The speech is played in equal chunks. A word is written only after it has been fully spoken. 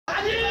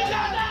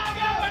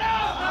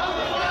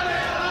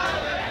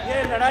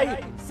लड़ाई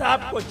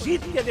साहब को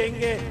जीत के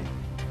देंगे।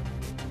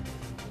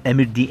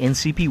 Amid the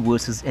NCP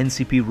versus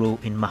NCP row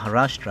in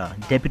Maharashtra,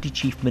 Deputy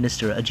Chief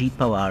Minister Ajit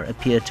Pawar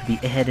appeared to be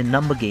ahead in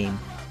number game,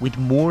 with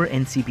more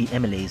NCP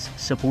MLAs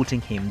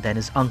supporting him than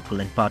his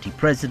uncle and party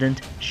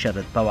president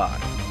Sharad Pawar.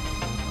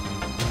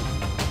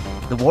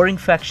 The warring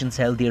factions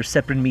held their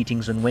separate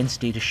meetings on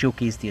Wednesday to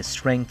showcase their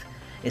strength,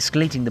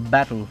 escalating the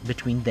battle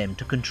between them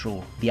to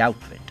control the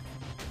outfit.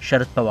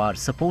 Sharad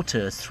Pawar's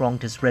supporters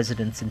thronged his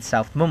residence in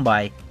South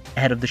Mumbai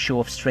ahead of the show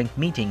of strength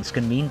meetings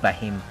convened by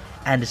him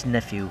and his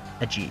nephew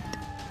Ajit.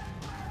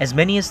 As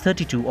many as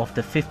 32 of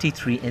the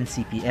 53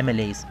 NCP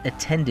MLAs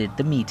attended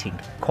the meeting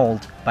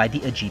called by the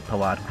Ajit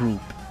Pawar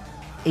group.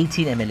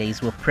 18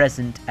 MLAs were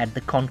present at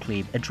the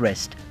conclave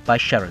addressed by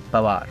Sharad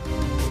Pawar.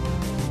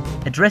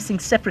 Addressing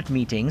separate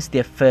meetings,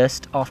 their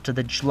first after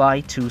the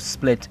July 2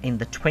 split in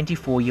the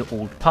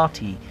 24-year-old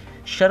party,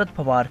 Sharad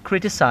Pawar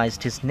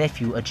criticized his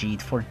nephew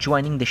Ajit for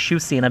joining the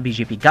Shiv-Sena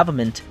BJP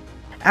government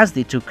as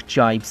they took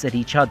jibes at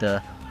each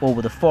other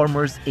over the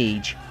former's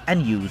age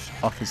and use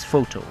of his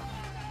photo.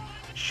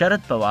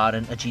 Sharad Pawar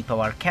and Ajit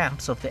Pawar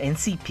camps of the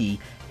NCP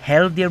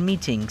held their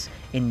meetings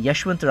in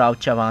Yashwantrao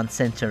Chavan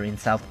Centre in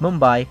South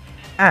Mumbai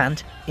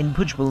and in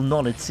Bhujbal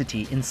Knowledge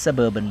City in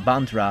suburban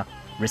Bandra,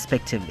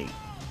 respectively.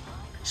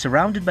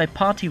 Surrounded by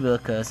party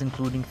workers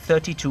including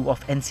 32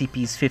 of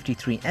NCP's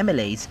 53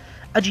 MLAs,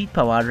 Ajit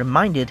Pawar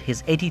reminded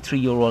his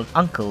 83-year-old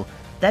uncle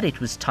that it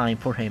was time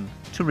for him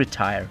to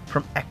retire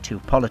from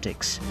active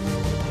politics.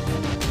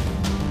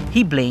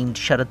 He blamed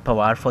Sharad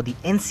Pawar for the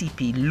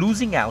NCP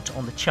losing out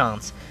on the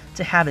chance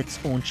to have its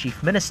own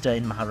chief minister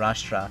in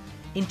Maharashtra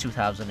in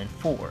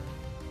 2004.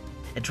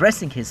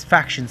 Addressing his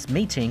faction's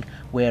meeting,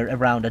 where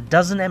around a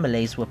dozen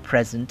MLAs were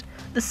present,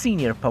 the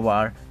senior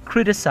Pawar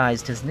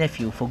criticized his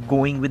nephew for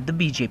going with the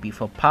BJP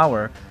for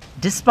power,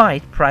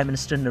 despite Prime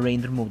Minister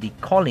Narendra Modi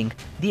calling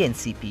the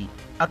NCP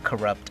a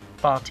corrupt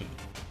party.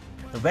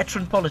 The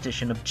veteran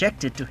politician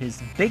objected to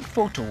his big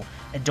photo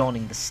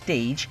adorning the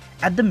stage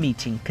at the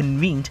meeting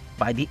convened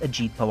by the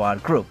Ajit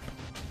Pawar group.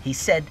 He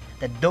said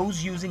that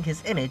those using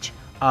his image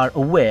are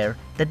aware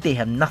that they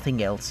have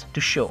nothing else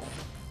to show.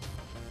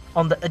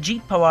 On the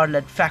Ajit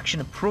Pawar-led faction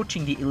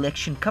approaching the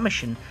Election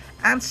Commission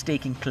and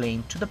staking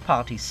claim to the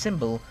party's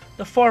symbol,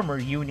 the former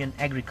Union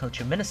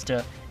Agriculture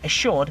Minister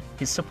assured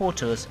his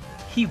supporters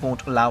he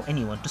won't allow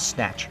anyone to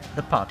snatch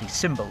the party's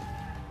symbol.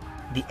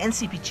 The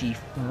NCP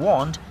chief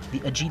warned the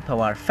Ajit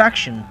Pawar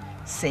faction,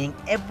 saying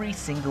every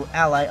single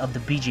ally of the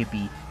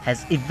BJP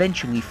has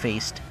eventually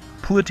faced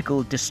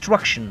political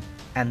destruction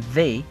and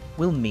they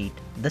will meet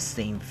the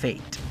same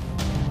fate.